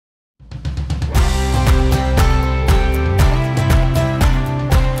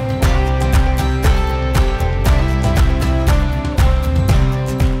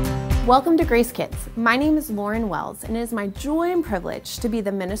Welcome to Grace Kids. My name is Lauren Wells, and it is my joy and privilege to be the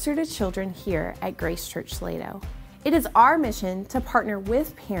minister to children here at Grace Church Lato. It is our mission to partner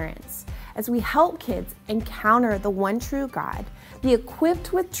with parents as we help kids encounter the one true God, be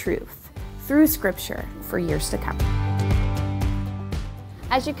equipped with truth through Scripture for years to come.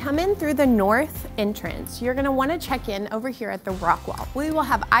 As you come in through the north entrance, you're going to want to check in over here at the rock wall. We will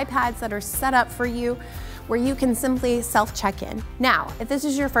have iPads that are set up for you where you can simply self-check in. Now, if this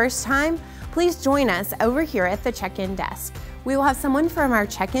is your first time, please join us over here at the check-in desk. We will have someone from our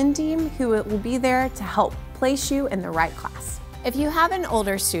check-in team who will be there to help place you in the right class. If you have an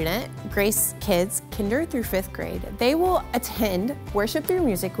older student, Grace Kids, kinder through 5th grade, they will attend worship through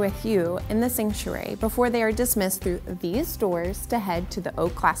music with you in the sanctuary before they are dismissed through these doors to head to the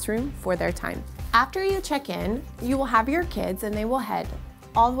Oak classroom for their time. After you check in, you will have your kids and they will head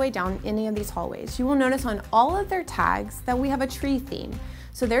all the way down any of these hallways. You will notice on all of their tags that we have a tree theme.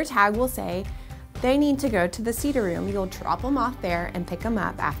 So their tag will say they need to go to the cedar room. You'll drop them off there and pick them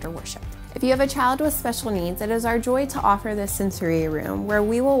up after worship. If you have a child with special needs, it is our joy to offer this sensory room where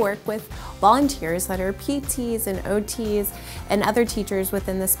we will work with volunteers that are PTs and OTs and other teachers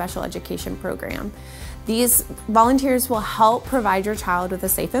within the special education program. These volunteers will help provide your child with a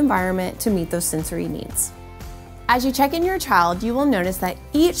safe environment to meet those sensory needs. As you check in your child, you will notice that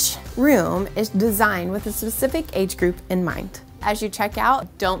each room is designed with a specific age group in mind. As you check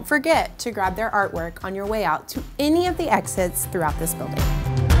out, don't forget to grab their artwork on your way out to any of the exits throughout this building.